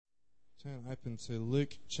Turn open to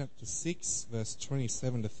Luke chapter 6, verse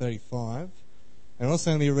 27 to 35. And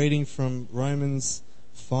also going to be reading from Romans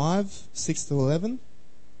 5, 6 to 11.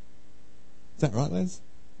 Is that right, Les?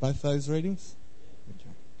 Both those readings?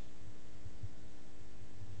 Okay.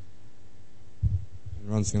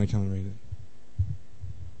 And Ron's going to come and read it.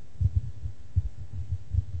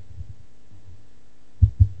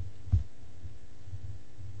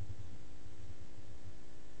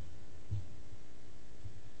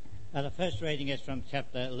 The first reading is from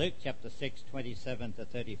Luke chapter 6, 27 to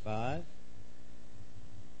 35.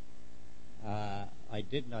 I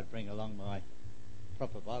did not bring along my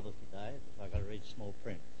proper Bible today because I've got to read small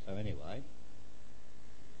print. So anyway,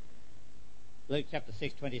 Luke chapter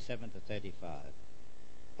 6, 27 to 35.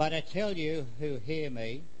 But I tell you who hear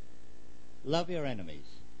me, love your enemies.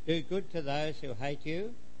 Do good to those who hate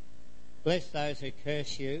you. Bless those who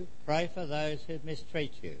curse you. Pray for those who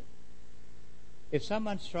mistreat you. If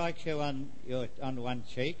someone strikes you on one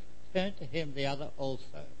cheek, turn to him the other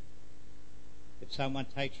also. If someone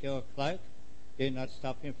takes your cloak, do not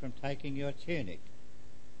stop him from taking your tunic.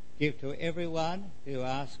 Give to everyone who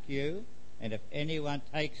asks you, and if anyone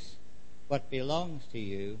takes what belongs to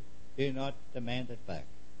you, do not demand it back.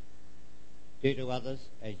 Do to others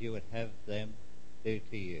as you would have them do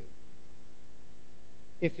to you.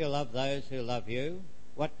 If you love those who love you,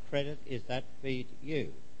 what credit is that for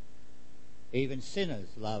you? Even sinners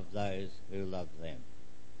love those who love them.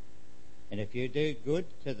 And if you do good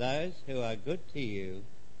to those who are good to you,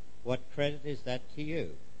 what credit is that to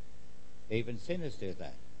you? Even sinners do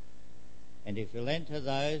that. And if you lend to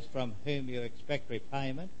those from whom you expect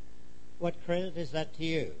repayment, what credit is that to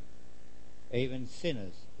you? Even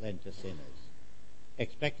sinners lend to sinners,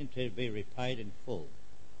 expecting to be repaid in full.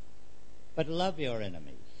 But love your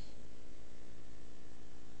enemies.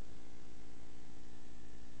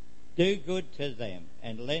 Do good to them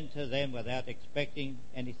and lend to them without expecting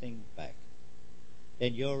anything back.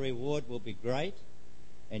 Then your reward will be great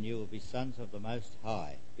and you will be sons of the Most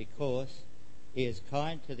High, because he is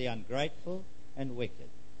kind to the ungrateful and wicked.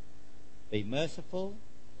 Be merciful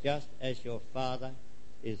just as your Father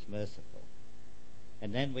is merciful.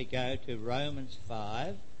 And then we go to Romans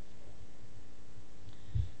 5.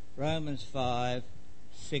 Romans 5,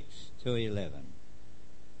 6 to 11.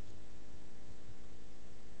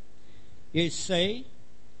 You see,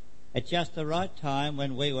 at just the right time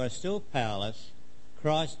when we were still powerless,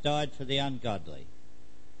 Christ died for the ungodly.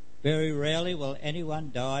 Very rarely will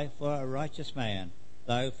anyone die for a righteous man,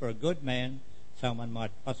 though for a good man someone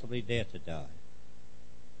might possibly dare to die.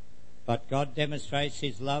 But God demonstrates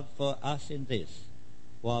his love for us in this: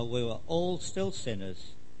 while we were all still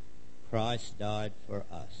sinners, Christ died for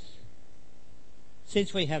us.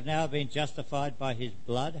 Since we have now been justified by his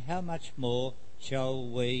blood, how much more shall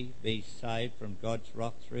we be saved from God's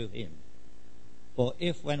wrath through him? For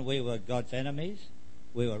if when we were God's enemies,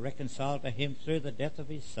 we were reconciled to him through the death of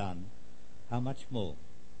his Son, how much more,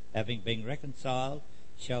 having been reconciled,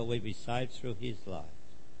 shall we be saved through his life?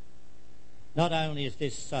 Not only is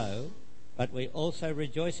this so, but we also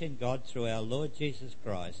rejoice in God through our Lord Jesus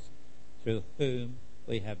Christ, through whom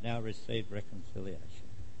we have now received reconciliation.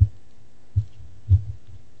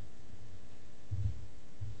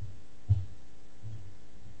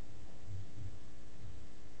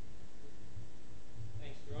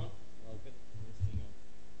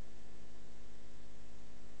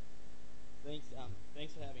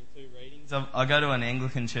 Thanks for having two readings. I go to an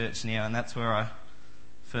Anglican church now, and that's where I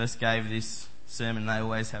first gave this sermon. They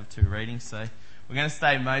always have two readings, so we're going to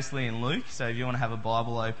stay mostly in Luke. So if you want to have a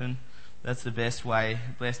Bible open, that's the best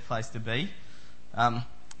place to be.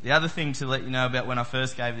 The other thing to let you know about when I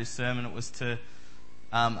first gave this sermon, it was to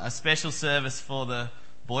a special service for the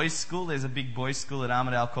boys' school. There's a big boys' school at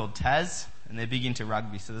Armidale called Taz, and they're big into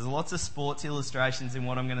rugby. So there's lots of sports illustrations in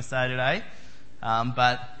what I'm going to say today,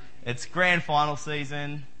 but it's grand final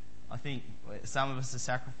season. I think some of us are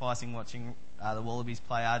sacrificing watching the Wallabies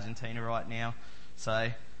play Argentina right now.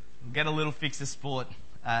 So we'll get a little fix of sport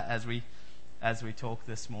as we talk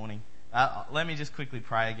this morning. Let me just quickly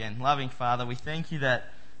pray again. Loving Father, we thank you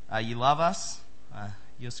that you love us.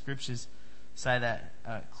 Your scriptures say that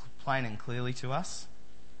plain and clearly to us.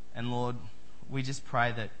 And Lord, we just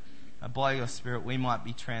pray that by your Spirit we might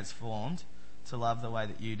be transformed to love the way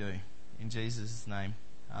that you do. In Jesus' name.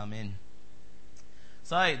 Amen.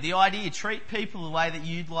 So the idea, treat people the way that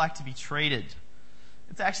you'd like to be treated.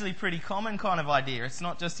 It's actually a pretty common kind of idea. It's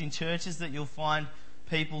not just in churches that you'll find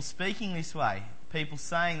people speaking this way, people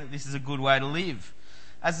saying that this is a good way to live.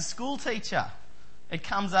 As a school teacher, it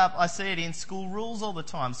comes up, I see it in school rules all the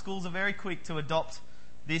time. Schools are very quick to adopt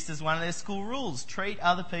this as one of their school rules. Treat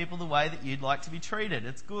other people the way that you'd like to be treated.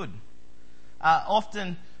 It's good.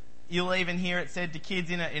 Often you'll even hear it said to kids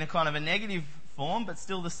in a kind of a negative form, but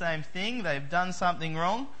still the same thing. They've done something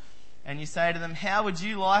wrong, and you say to them, how would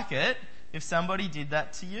you like it if somebody did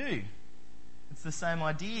that to you? It's the same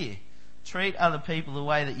idea. Treat other people the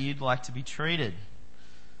way that you'd like to be treated.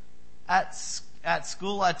 At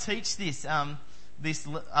school, I teach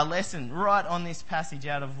a lesson right on this passage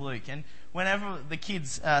out of Luke. And whenever the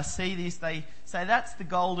kids see this, they say that's the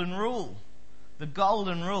golden rule. The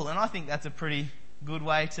golden rule. And I think that's a pretty good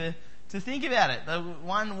way to think about it. The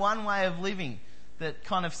one way of living that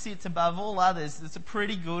kind of sits above all others. It's a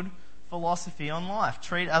pretty good philosophy on life.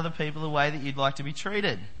 Treat other people the way that you'd like to be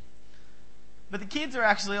treated. But the kids are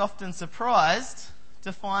actually often surprised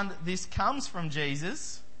to find that this comes from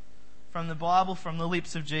Jesus, from the Bible, from the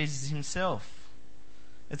lips of Jesus himself.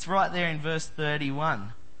 It's right there in verse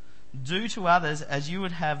 31. Do to others as you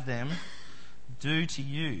would have them do to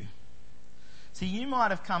you. So you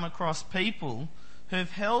might have come across people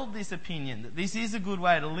who've held this opinion that this is a good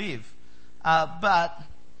way to live, but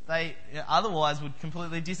they otherwise would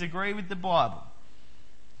completely disagree with the Bible.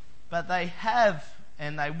 But they have,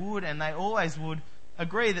 and they would, and they always would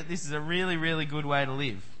agree that this is a really, really good way to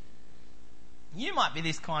live. You might be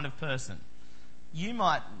this kind of person. You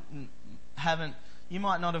might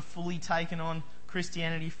not have fully taken on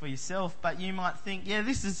Christianity for yourself, but you might think, yeah,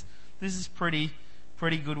 this is pretty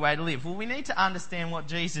good way to live. Well, we need to understand what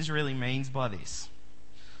Jesus really means by this.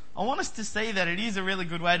 I want us to see that it is a really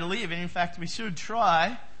good way to live, and in fact we should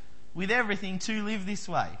try with everything to live this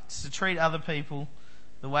way, to treat other people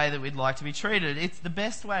the way that we'd like to be treated. It's the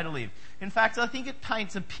best way to live. In fact, I think it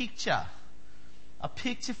paints a picture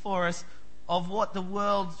for us of what the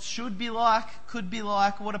world should be like, could be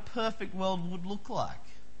like, what a perfect world would look like.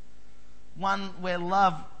 One where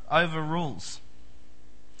love overrules.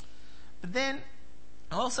 But then,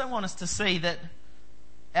 I also want us to see that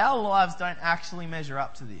our lives don't actually measure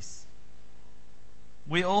up to this.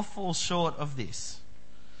 We all fall short of this.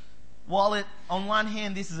 While on one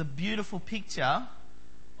hand, this is a beautiful picture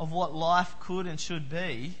of what life could and should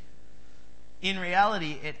be, in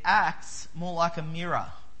reality, it acts more like a mirror.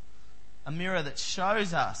 A mirror that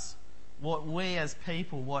shows us what we as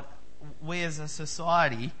people, what we as a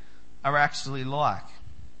society are actually like.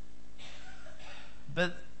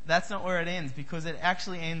 But that's not where it ends, because it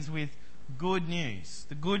actually ends with good news.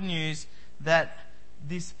 The good news that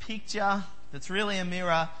this picture that's really a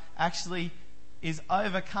mirror actually is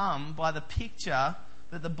overcome by the picture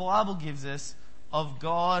that the Bible gives us of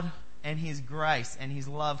God and His grace and His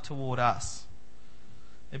love toward us.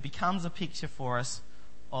 It becomes a picture for us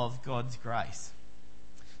of God's grace.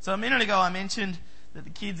 So a minute ago I mentioned that the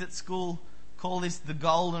kids at school call this the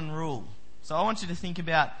golden rule. So I want you to think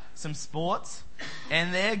about some sports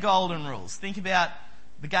and their golden rules. Think about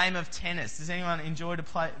the game of tennis. Does anyone enjoy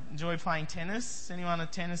playing tennis? Does anyone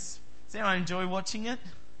enjoy watching it?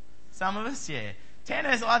 Some of us, yeah.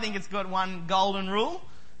 Tennis, I think it's got one golden rule.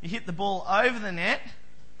 You hit the ball over the net,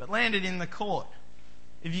 but land it in the court.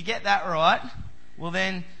 If you get that right, well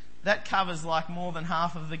then that covers like more than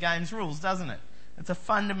half of the game's rules, doesn't it? It's a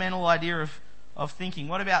fundamental idea of thinking.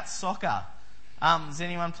 What about soccer? Does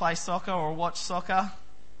anyone play soccer or watch soccer?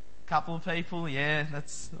 A couple of people, yeah,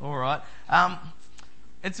 that's alright.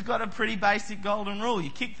 It's got a pretty basic golden rule. You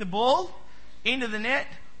kick the ball into the net,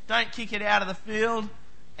 don't kick it out of the field,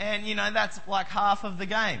 and that's like half of the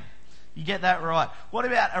game. You get that right. What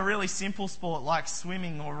about a really simple sport like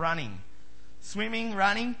swimming or running? Swimming,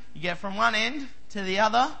 running, you get from one end to the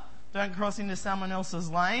other, don't cross into someone else's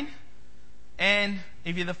lane, and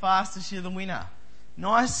if you're the fastest, you're the winner.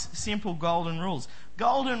 Nice, simple golden rules.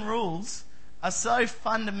 Golden rules are so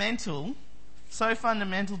fundamental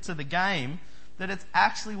to the game that it's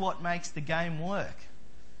actually what makes the game work.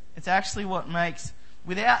 It's actually what makes...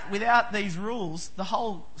 Without these rules, the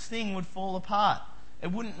whole thing would fall apart.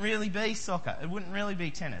 It wouldn't really be soccer. It wouldn't really be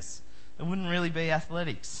tennis. It wouldn't really be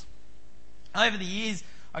athletics. Over the years,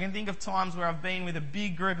 I can think of times where I've been with a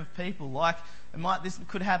big group of people, like this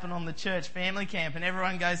could happen on the church family camp, and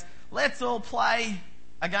everyone goes, let's all play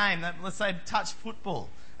a game, let's say touch football.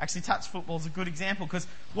 Actually, touch football is a good example, because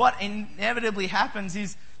what inevitably happens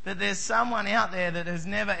is that there's someone out there that has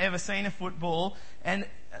never ever seen a football, and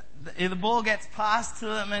the ball gets passed to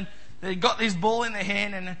them, and they've got this ball in their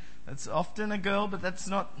hand, and it's often a girl, but that's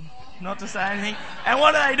not to say anything. And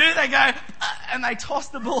what do? They go, and they toss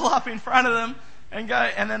the ball up in front of them,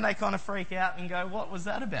 and then they kind of freak out and go, what was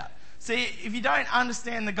that about? See, if you don't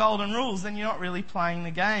understand the golden rules, then you're not really playing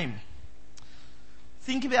the game.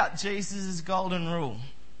 Think about Jesus' golden rule.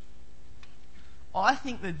 I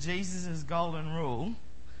think that Jesus' golden rule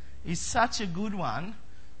is such a good one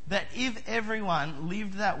that if everyone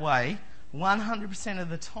lived that way, 100% of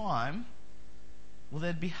the time, well,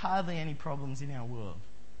 there'd be hardly any problems in our world.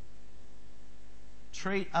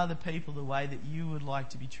 Treat other people the way that you would like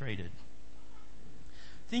to be treated.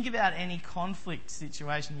 Think about any conflict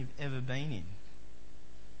situation you've ever been in.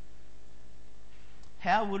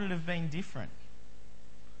 How would it have been different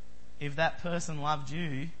if that person loved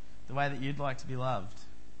you the way that you'd like to be loved?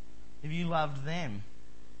 If you loved them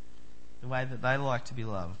the way that they like to be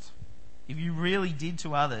loved? If you really did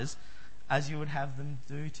to others as you would have them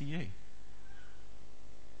do to you?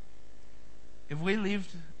 If we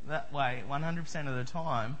lived that way 100% of the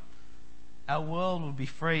time, our world would be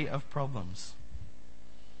free of problems.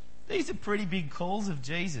 These are pretty big calls of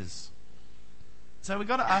Jesus. So we've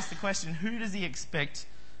got to ask the question, who does he expect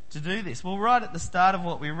to do this? Well, right at the start of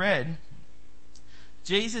what we read,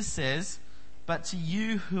 Jesus says, but to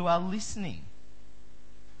you who are listening.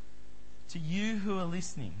 To you who are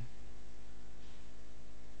listening.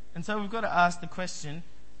 And so we've got to ask the question,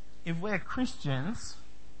 if we're Christians,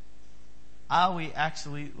 are we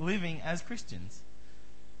actually living as Christians?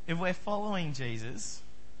 If we're following Jesus,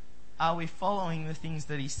 are we following the things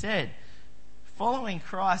that he said? Following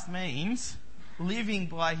Christ means living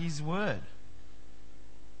by his word.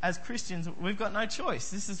 As Christians, we've got no choice.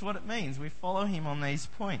 This is what it means. We follow him on these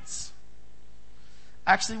points.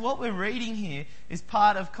 Actually, what we're reading here is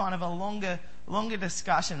part of kind of a longer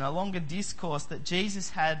discussion, a longer discourse that Jesus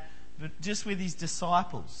had just with his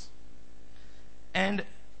disciples. And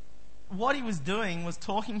what he was doing was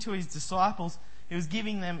talking to his disciples. He was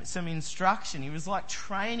giving them some instruction. He was like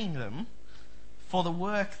training them for the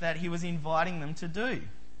work that he was inviting them to do.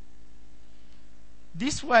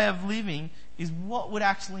 This way of living is what would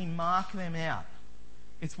actually mark them out.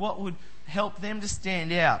 It's what would help them to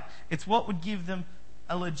stand out. It's what would give them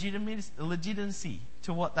a legitimacy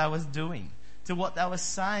to what they was doing, to what they were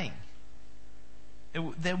saying.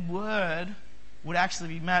 Their word would actually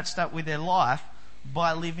be matched up with their life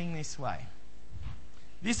by living this way.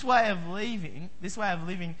 This way of living,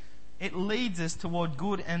 it leads us toward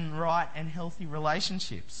good and right and healthy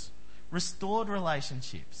relationships, restored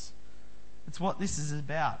relationships. It's what this is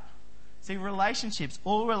about. See,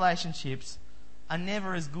 all relationships are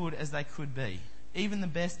never as good as they could be, even the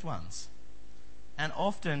best ones. And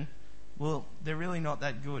often, well, they're really not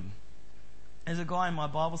that good. There's a guy in my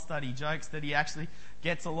Bible study jokes that he actually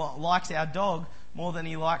likes our dog more than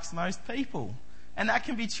he likes most people. And that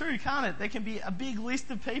can be true, can't it? There can be a big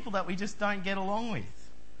list of people that we just don't get along with.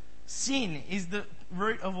 Sin is the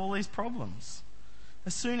root of all these problems.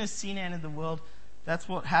 As soon as sin entered the world, that's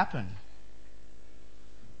what happened.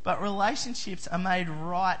 But relationships are made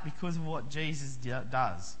right because of what Jesus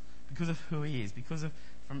does, because of who he is,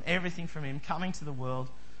 from everything from him coming to the world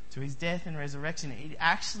to his death and resurrection. It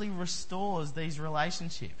actually restores these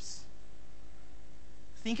relationships.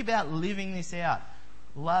 Think about living this out.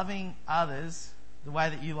 Loving others the way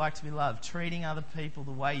that you like to be loved. Treating other people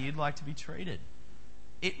the way you'd like to be treated.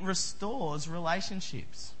 It restores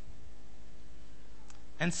relationships.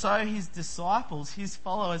 And so his disciples, his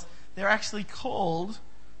followers, they're actually called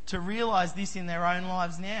to realise this in their own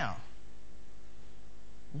lives now.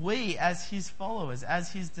 We, as his followers,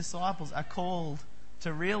 as his disciples, are called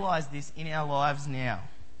to realise this in our lives now.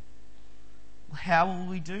 How will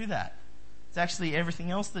we do that? It's actually everything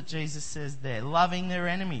else that Jesus says there. Loving their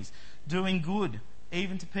enemies, doing good,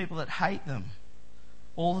 even to people that hate them.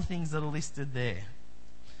 All the things that are listed there.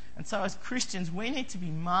 And so as Christians, we need to be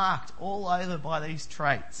marked all over by these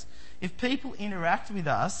traits. If people interact with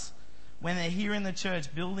us when they're here in the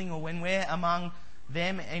church building, or when we're among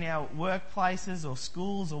them in our workplaces or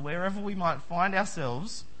schools or wherever we might find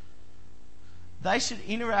ourselves, they should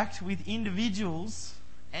interact with individuals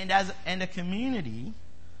and a community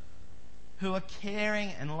who are caring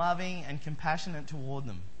and loving and compassionate toward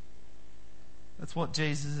them. That's what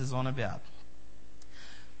Jesus is on about.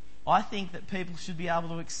 I think that people should be able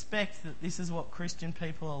to expect that this is what Christian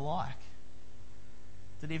people are like.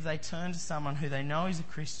 That if they turn to someone who they know is a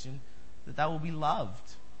Christian, that they will be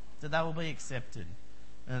loved, that they will be accepted,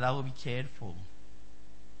 and that they will be cared for.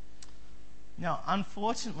 Now,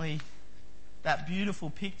 unfortunately, that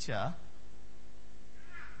beautiful picture,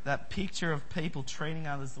 that picture of people treating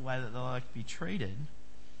others the way that they like to be treated,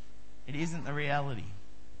 it isn't the reality.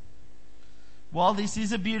 While this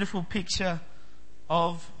is a beautiful picture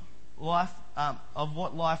of life, of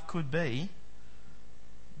what life could be,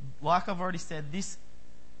 like I've already said, this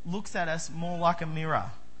looks at us more like a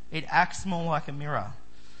mirror. It acts more like a mirror.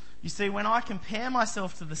 You see, when I compare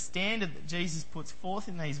myself to the standard that Jesus puts forth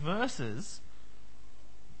in these verses,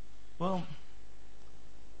 well,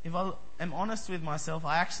 if I am honest with myself,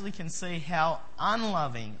 I actually can see how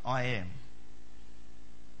unloving I am.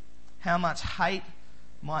 how much hate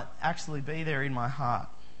might actually be there in my heart.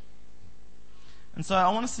 And so I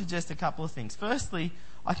want to suggest a couple of things. Firstly,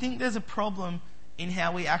 I think there's a problem in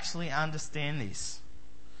how we actually understand this.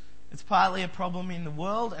 It's partly a problem in the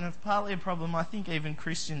world, and it's partly a problem, I think even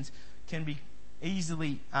Christians can be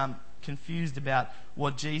easily confused about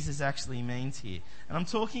what Jesus actually means here. And I'm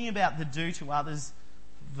talking about the do to others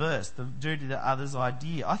verse, the do to others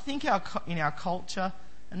idea. I think in our culture,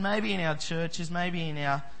 and maybe in our churches, maybe in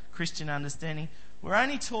our Christian understanding, we're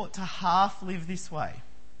only taught to half live this way.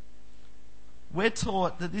 We're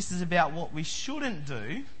taught that this is about what we shouldn't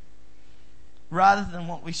do rather than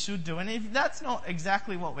what we should do. And if that's not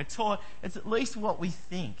exactly what we're taught, it's at least what we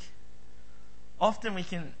think. Often we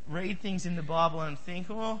can read things in the Bible and think,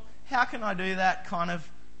 well, how can I do that kind of,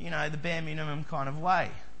 the bare minimum kind of way?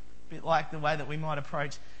 A bit like the way that we might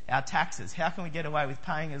approach our taxes. How can we get away with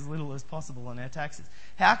paying as little as possible on our taxes?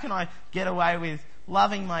 How can I get away with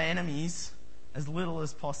loving my enemies as little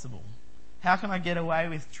as possible? How can I get away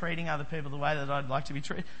with treating other people the way that I'd like to be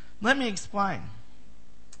treated? Let me explain.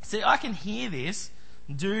 See, I can hear this,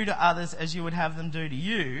 do to others as you would have them do to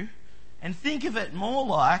you, and think of it more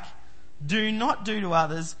like, do not do to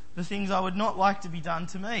others the things I would not like to be done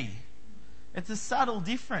to me. It's a subtle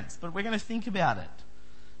difference, but we're going to think about it.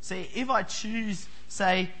 See, if I choose,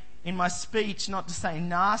 say, in my speech not to say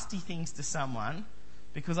nasty things to someone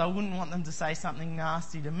because I wouldn't want them to say something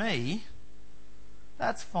nasty to me,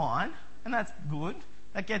 that's fine. And that's good.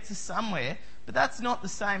 That gets us somewhere. But that's not the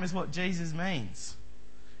same as what Jesus means.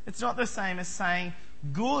 It's not the same as saying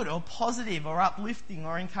good or positive or uplifting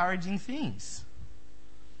or encouraging things.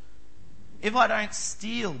 If I don't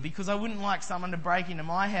steal because I wouldn't like someone to break into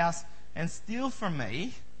my house and steal from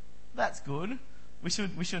me, that's good. We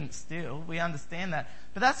shouldn't steal. We understand that.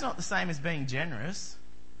 But that's not the same as being generous.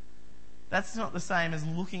 That's not the same as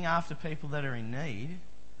looking after people that are in need.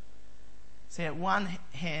 See, at one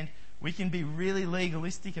hand, we can be really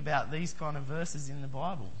legalistic about these kind of verses in the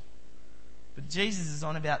Bible. But Jesus is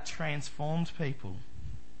on about transformed people.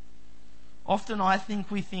 Often I think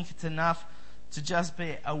we think it's enough to just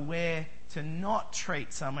be aware to not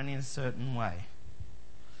treat someone in a certain way.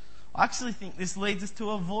 I actually think this leads us to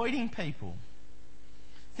avoiding people.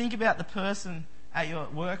 Think about the person at your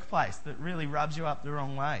workplace that really rubs you up the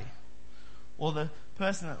wrong way. Or the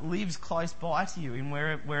person that lives close by to you in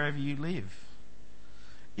wherever you live.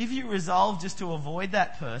 If you resolve just to avoid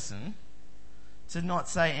that person, to not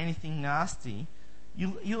say anything nasty,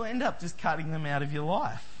 you'll end up just cutting them out of your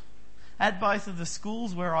life. At both of the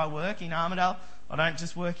schools where I work in Armidale, I don't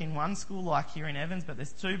just work in one school like here in Evans, but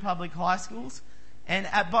there's 2 public high schools. And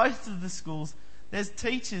at both of the schools, there's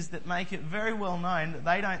teachers that make it very well known that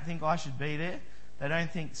they don't think I should be there. They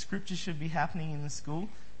don't think scripture should be happening in the school.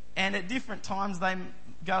 And at different times, they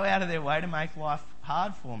go out of their way to make life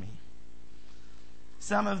hard for me.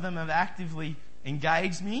 Some of them have actively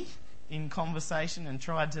engaged me in conversation and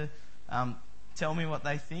tried to tell me what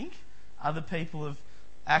they think. Other people have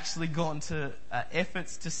actually gone to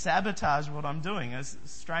efforts to sabotage what I'm doing. As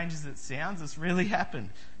strange as it sounds, it's really happened.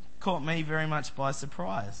 Caught me very much by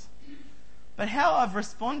surprise. But how I've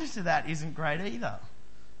responded to that isn't great either.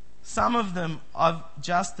 Some of them I've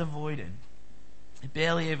just avoided. I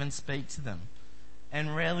barely even speak to them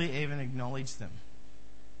and rarely even acknowledge them.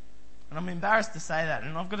 And I'm embarrassed to say that.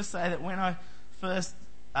 And I've got to say that when I first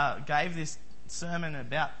gave this sermon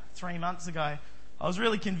about 3 months ago, I was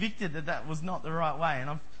really convicted that that was not the right way. And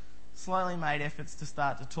I've slowly made efforts to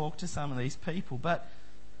start to talk to some of these people. But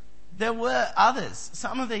there were others.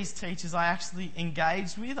 Some of these teachers I actually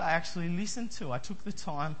engaged with, I actually listened to. I took the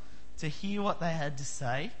time to hear what they had to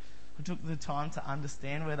say. I took the time to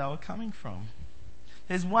understand where they were coming from.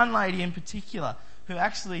 There's one lady in particular who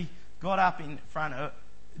actually got up in front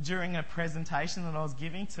during a presentation that I was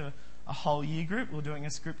giving to a whole year group. We were doing a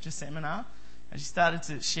scripture seminar, and she started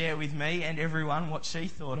to share with me and everyone what she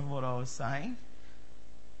thought of what I was saying.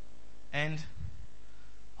 And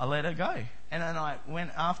I let her go. And then I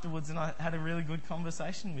went afterwards and I had a really good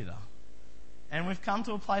conversation with her. And we've come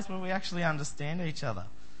to a place where we actually understand each other.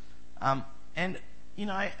 And,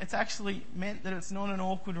 it's actually meant that it's not an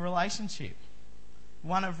awkward relationship.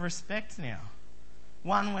 One of respect now.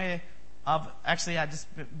 One where I've actually had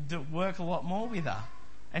to work a lot more with her.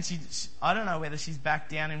 And she, I don't know whether she's backed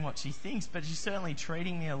down in what she thinks, but she's certainly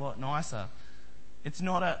treating me a lot nicer. It's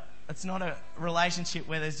not a relationship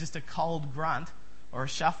where there's just a cold grunt or a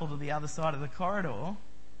shuffle to the other side of the corridor.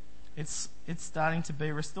 It's starting to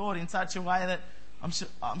be restored in such a way that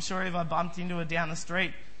I'm sure if I bumped into her down the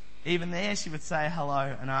street, even there she would say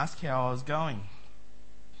hello and ask how I was going.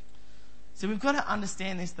 So we've got to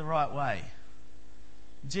understand this the right way.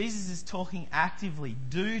 Jesus is talking actively.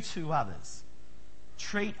 Do to others.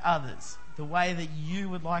 Treat others the way that you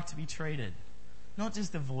would like to be treated. Not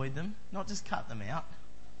just avoid them, not just cut them out.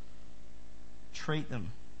 Treat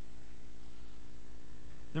them.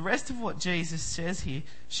 The rest of what Jesus says here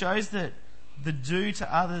shows that the do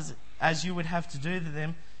to others as you would have to do to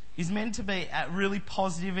them is meant to be a really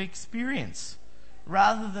positive experience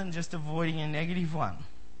rather than just avoiding a negative one.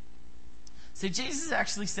 So Jesus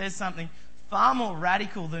actually says something far more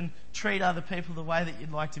radical than treat other people the way that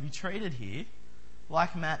you'd like to be treated here,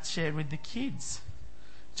 like Matt shared with the kids.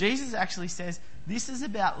 Jesus actually says this is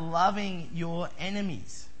about loving your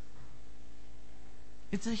enemies.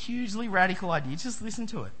 It's a hugely radical idea. Just listen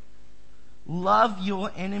to it. Love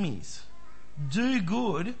your enemies. Do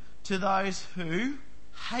good to those who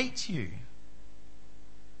hate you.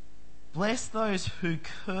 Bless those who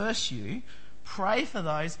curse you. Pray for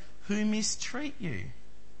those who mistreat you.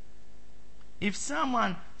 If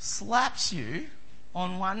someone slaps you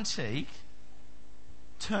on one cheek,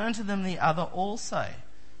 turn to them the other also.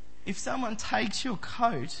 If someone takes your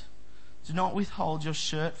coat, do not withhold your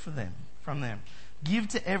shirt from them. Give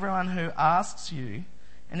to everyone who asks you,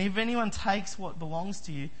 and if anyone takes what belongs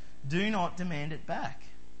to you, do not demand it back.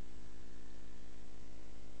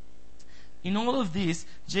 In all of this,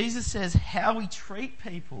 Jesus says how we treat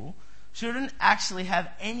people shouldn't actually have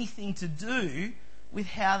anything to do with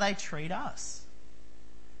how they treat us.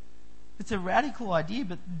 It's a radical idea,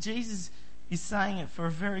 but Jesus is saying it for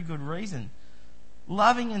a very good reason.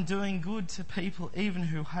 Loving and doing good to people even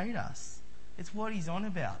who hate us. It's what he's on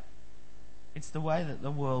about. It's the way that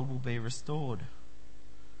the world will be restored.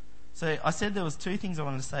 So I said there was two things I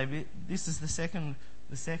wanted to say, but this is the second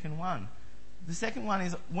one. The second one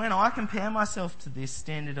is when I compare myself to this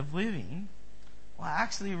standard of living, I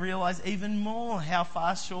actually realise even more how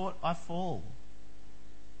far short I fall.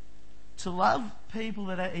 To love people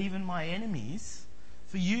that are even my enemies,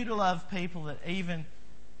 for you to love people that even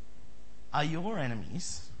are your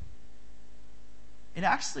enemies, it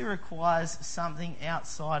actually requires something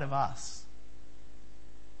outside of us.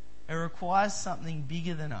 It requires something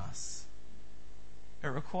bigger than us. It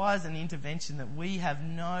requires an intervention that we have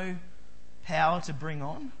no power to bring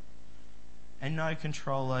on and no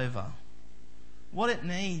control over. What it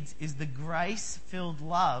needs is the grace-filled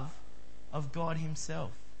love of God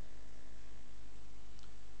himself.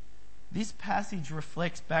 This passage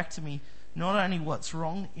reflects back to me not only what's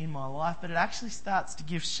wrong in my life, but it actually starts to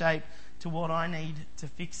give shape to what I need to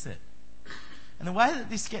fix it. And the way that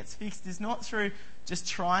this gets fixed is not through just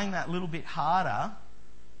trying that little bit harder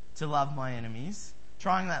to love my enemies,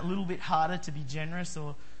 trying that little bit harder to be generous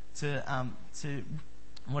or to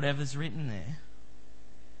whatever's written there.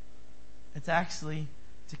 It's actually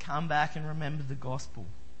to come back and remember the gospel.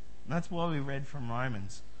 And that's why we read from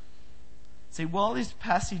Romans. See, while this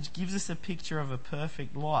passage gives us a picture of a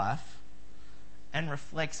perfect life and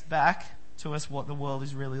reflects back to us what the world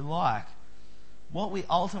is really like, what we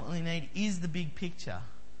ultimately need is the big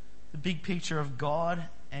picture of God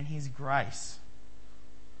and his grace.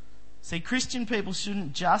 See, Christian people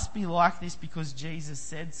shouldn't just be like this because Jesus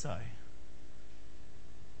said so.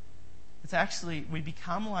 It's actually, we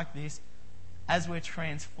become like this as we're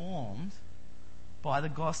transformed by the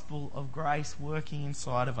gospel of grace working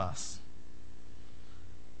inside of us.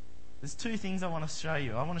 There's two things I want to show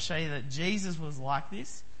you. I want to show you that Jesus was like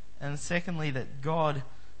this, and secondly, that God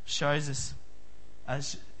shows us,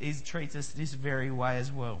 treats us this very way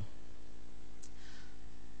as well.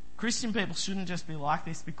 Christian people shouldn't just be like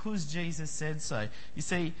this because Jesus said so. You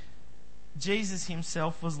see, Jesus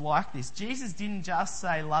himself was like this. Jesus didn't just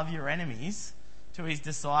say, love your enemies to his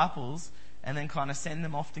disciples and then kind of send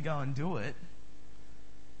them off to go and do it.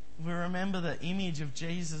 We remember the image of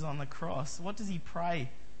Jesus on the cross. What does he pray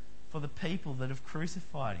for the people that have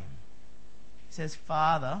crucified him? He says,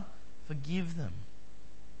 Father, forgive them.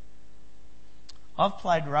 I've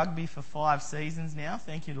played rugby for 5 seasons now.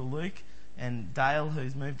 Thank you to Luke and Dale,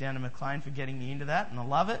 who's moved down to Maclean, for getting me into that, and I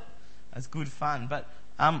love it. It's good fun. But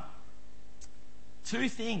 2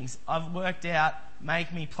 things I've worked out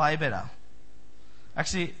make me play better.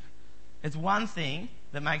 Actually, it's one thing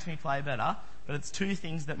that makes me play better, but it's 2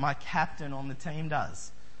 things that my captain on the team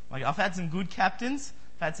does. Like, I've had some good captains,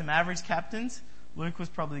 I've had some average captains. Luke was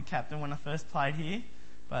probably the captain when I first played here,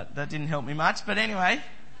 but that didn't help me much. But anyway,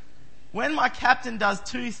 when my captain does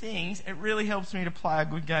 2 things, it really helps me to play a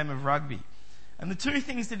good game of rugby. And the 2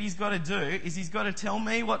 things that he's got to do is he's got to tell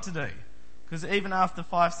me what to do. Because even after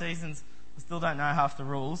 5 seasons, I still don't know half the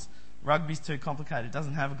rules. Rugby's too complicated. It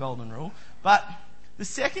doesn't have a golden rule. But the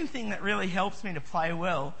second thing that really helps me to play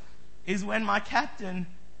well is when my captain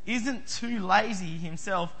isn't too lazy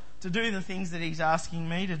himself to do the things that he's asking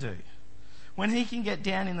me to do. When he can get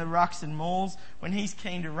down in the rucks and mauls, when he's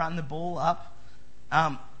keen to run the ball up,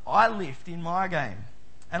 I lift in my game.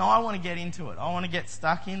 And I want to get into it. I want to get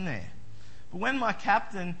stuck in there. But when my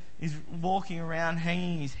captain is walking around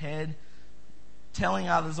hanging his head, telling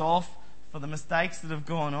others off for the mistakes that have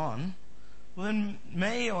gone on, well then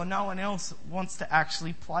me or no one else wants to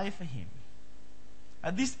actually play for him.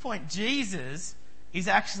 At this point, Jesus is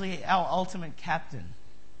actually our ultimate captain.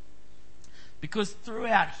 Because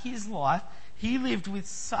throughout his life, he lived with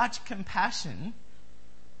such compassion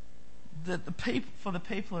that for the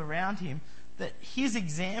people around him, that his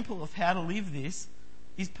example of how to live this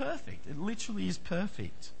is perfect. It literally is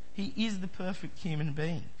perfect. He is the perfect human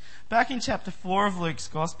being. Back in chapter 4 of Luke's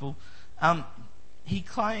Gospel, he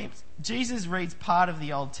claims, Jesus reads part of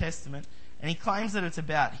the Old Testament and he claims that it's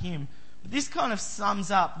about him. But this kind of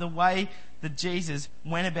sums up the way that Jesus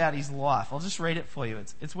went about his life. I'll just read it for you.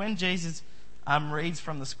 It's when Jesus reads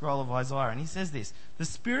from the scroll of Isaiah, and he says this: "The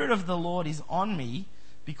Spirit of the Lord is on me,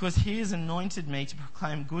 because he has anointed me to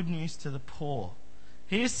proclaim good news to the poor.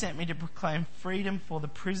 He has sent me to proclaim freedom for the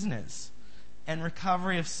prisoners and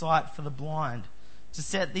recovery of sight for the blind, to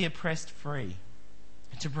set the oppressed free,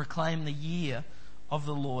 to proclaim the year of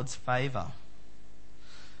the Lord's favour."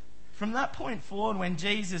 From that point forward, when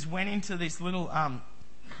Jesus went into this little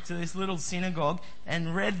synagogue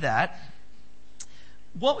and read that,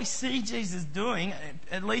 what we see Jesus doing,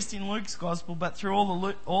 at least in Luke's Gospel, but through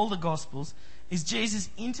all the Gospels, is Jesus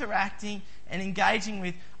interacting and engaging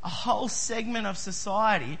with a whole segment of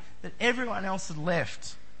society that everyone else had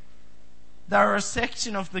left. They were a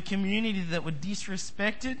section of the community that were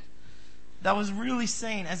disrespected, that was really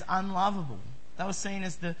seen as unlovable. They were seen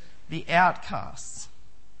as the outcasts.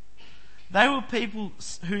 They were people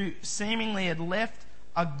who seemingly had left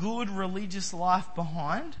a good religious life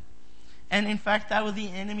behind, and in fact they were the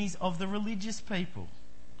enemies of the religious people.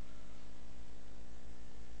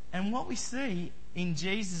 And what we see in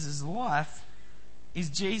Jesus' life is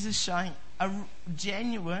Jesus showing a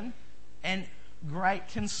genuine and great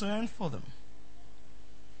concern for them.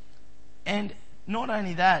 And not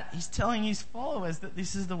only that, he's telling his followers that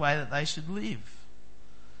this is the way that they should live.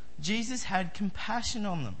 Jesus had compassion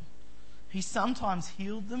on them. He sometimes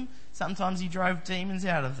healed them, sometimes he drove demons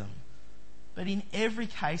out of them. But in every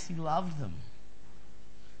case, he loved them.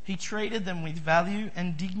 He treated them with value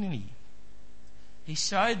and dignity. He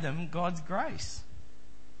showed them God's grace.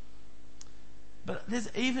 But there's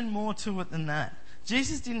even more to it than that.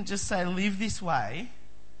 Jesus didn't just say, live this way,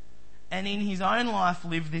 and in his own life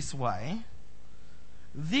live this way.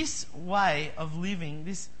 This way of living,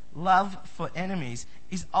 this love for enemies,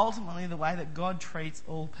 is ultimately the way that God treats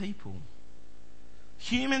all people.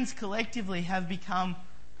 Humans collectively have become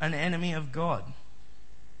an enemy of God.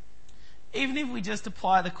 Even if we just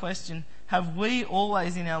apply the question, have we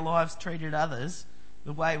always in our lives treated others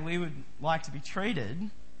the way we would like to be treated,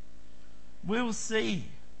 we will see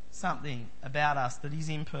something about us that is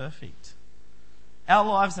imperfect. Our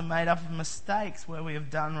lives are made up of mistakes where we have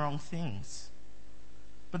done wrong things.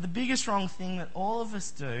 But the biggest wrong thing that all of us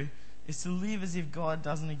do is to live as if God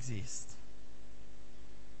doesn't exist.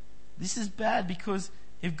 This is bad, because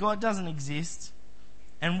if God doesn't exist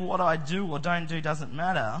and what I do or don't do doesn't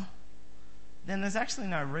matter, then there's actually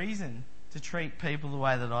no reason to treat people the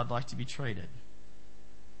way that I'd like to be treated.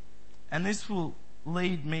 And this will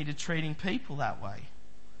lead me to treating people that way.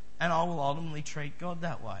 And I will ultimately treat God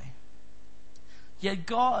that way. Yet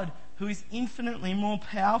God, who is infinitely more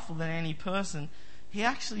powerful than any person, he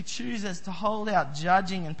actually chooses to hold out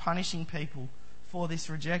judging and punishing people for this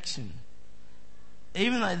rejection.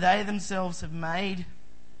 Even though they themselves have made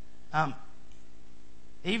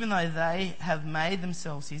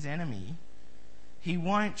themselves his enemy, he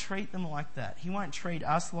won't treat them like that. He won't treat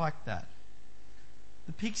us like that.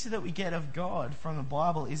 The picture that we get of God from the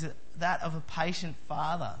Bible is that of a patient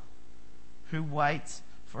father who waits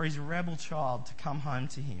for his rebel child to come home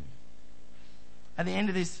to him. At the end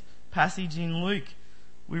of this passage in Luke,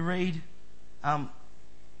 we read,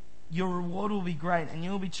 your reward will be great and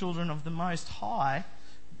you'll be children of the Most High.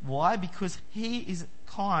 Why? Because he is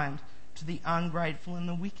kind to the ungrateful and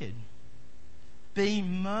the wicked. Be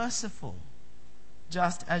merciful,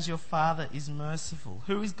 just as your Father is merciful.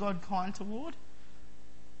 Who is God kind toward?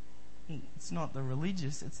 It's not the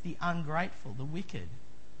religious, it's the ungrateful, the wicked.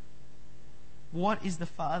 What is the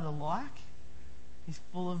Father like? He's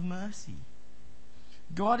full of mercy.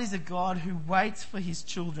 God is a God who waits for his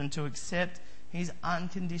children to accept his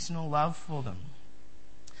unconditional love for them.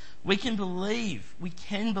 We can believe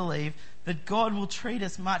that God will treat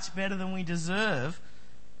us much better than we deserve,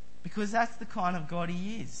 because that's the kind of God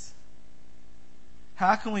he is.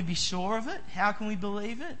 How can we be sure of it? How can we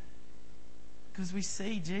believe it? Because we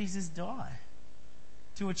see Jesus die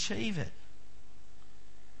to achieve it.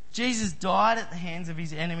 Jesus died at the hands of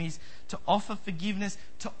his enemies to offer forgiveness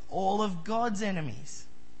to all of God's enemies.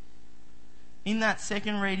 In that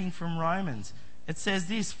second reading from Romans, it says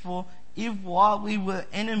this, "For if while we were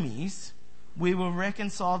enemies, we were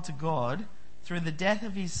reconciled to God through the death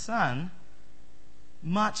of his Son,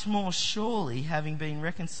 much more surely, having been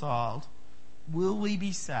reconciled, will we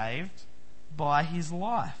be saved by his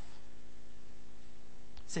life."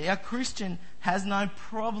 See, a Christian has no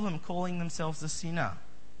problem calling themselves a sinner,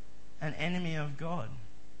 an enemy of God.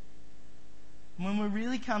 When we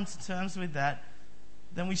really come to terms with that,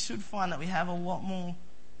 then we should find that we have a lot more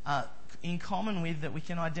in common with, that we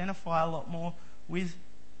can identify a lot more with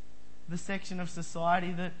the section of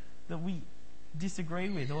society that we disagree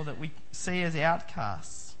with or that we see as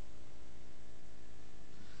outcasts.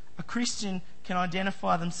 A Christian can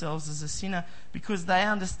identify themselves as a sinner because they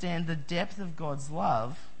understand the depth of God's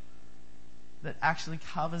love that actually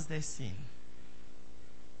covers their sin.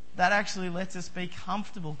 That actually lets us be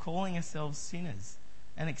comfortable calling ourselves sinners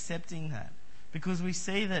and accepting that, because we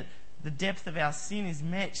see that the depth of our sin is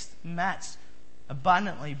matched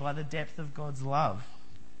abundantly by the depth of God's love.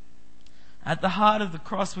 At the heart of the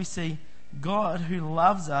cross, we see God who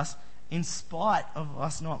loves us in spite of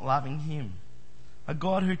us not loving him. A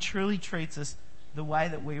God who truly treats us the way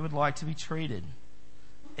that we would like to be treated,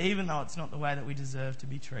 even though it's not the way that we deserve to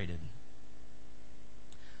be treated.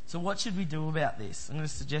 So what should we do about this? I'm going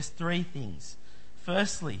to suggest 3 things.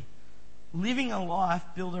 Firstly, living a life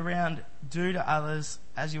built around do to others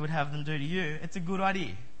as you would have them do to you, it's a good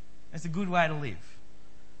idea. It's a good way to live.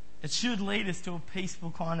 It should lead us to a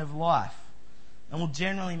peaceful kind of life and will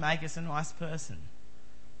generally make us a nice person.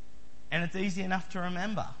 And it's easy enough to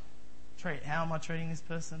remember. How am I treating this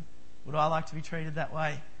person? Would I like to be treated that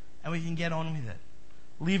way? And we can get on with it.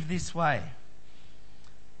 Live this way.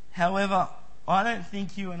 However, I don't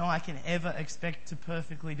think you and I can ever expect to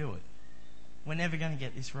perfectly do it. We're never going to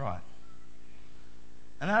get this right.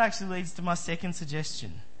 And that actually leads to my second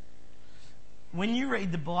suggestion. When you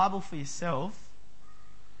read the Bible for yourself,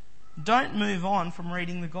 don't move on from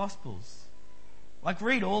reading the Gospels.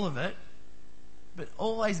 Read all of it, but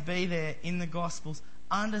always be there in the Gospels,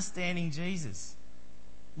 understanding Jesus,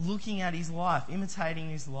 looking at his life, imitating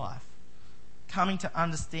his life, coming to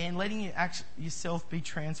understand, letting yourself be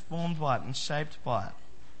transformed by it and shaped by it.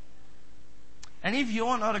 And if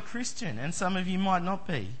you're not a Christian, and some of you might not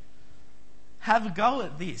be, have a go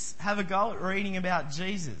at this. Have a go at reading about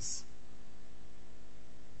Jesus.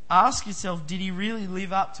 Ask yourself, did he really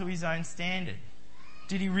live up to his own standard?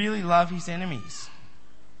 Did he really love his enemies?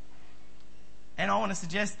 And I want to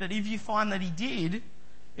suggest that if you find that he did,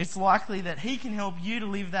 it's likely that he can help you to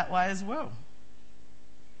live that way as well.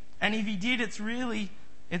 And if he did,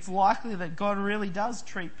 it's likely that God really does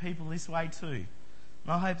treat people this way too. And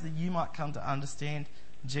I hope that you might come to understand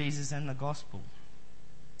Jesus and the gospel.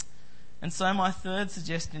 And so my third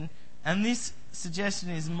suggestion, and this suggestion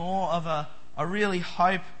is more of I really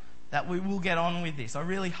hope that we will get on with this. I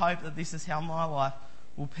really hope that this is how my life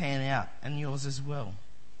will pan out, and yours as well.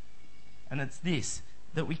 And it's this,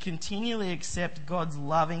 that we continually accept God's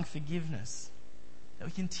loving forgiveness. That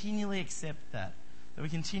we continually accept that. That we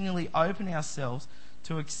continually open ourselves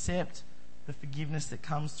to accept the forgiveness that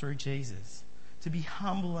comes through Jesus. To be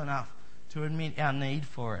humble enough to admit our need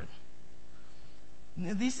for it.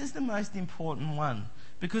 Now, this is the most important one,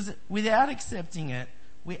 because without accepting it,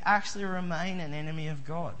 we actually remain an enemy of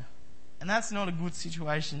God. And that's not a good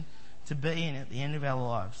situation to be in at the end of our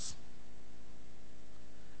lives.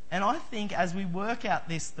 And I think as we work out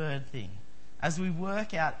this third thing, as we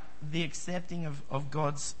work out the accepting of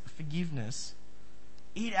God's forgiveness,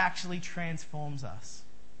 it actually transforms us.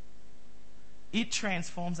 It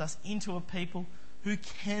transforms us into a people who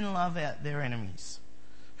can love out their enemies,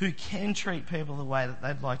 who can treat people the way that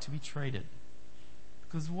they'd like to be treated.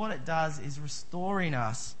 Because what it does is restore in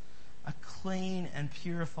us a clean and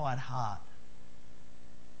purified heart.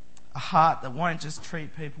 A heart that won't just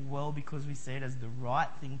treat people well because we see it as the right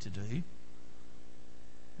thing to do,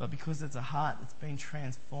 but because it's a heart that's been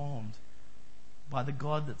transformed by the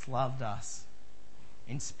God that's loved us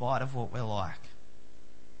in spite of what we're like.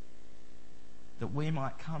 That we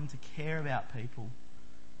might come to care about people,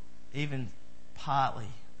 even partly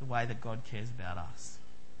the way that God cares about us.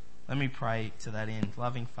 Let me pray to that end.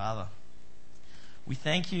 Loving Father, we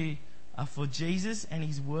thank you for Jesus and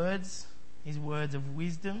his words of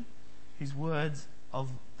wisdom, his words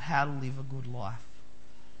of how to live a good life.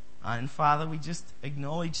 And Father, we just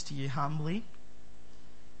acknowledge to you humbly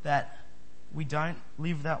that we don't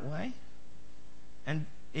live that way. And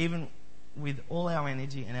even with all our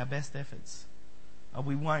energy and our best efforts,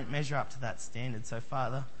 we won't measure up to that standard. So,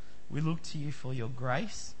 Father, we look to you for your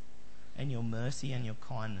grace and your mercy and your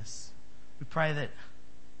kindness. We pray that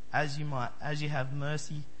as you have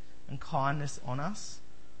mercy and kindness on us,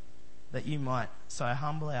 that you might so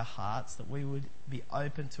humble our hearts that we would be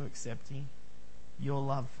open to accepting your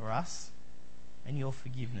love for us and your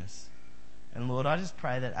forgiveness. And Lord, I just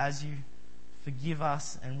pray that as you forgive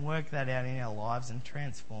us and work that out in our lives and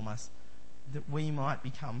transform us, that we might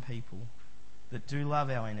become people that do love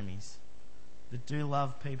our enemies, that do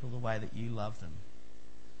love people the way that you love them.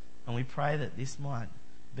 And we pray that this might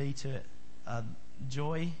be to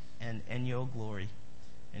joy and your glory.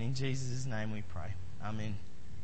 And in Jesus' name we pray. Amen.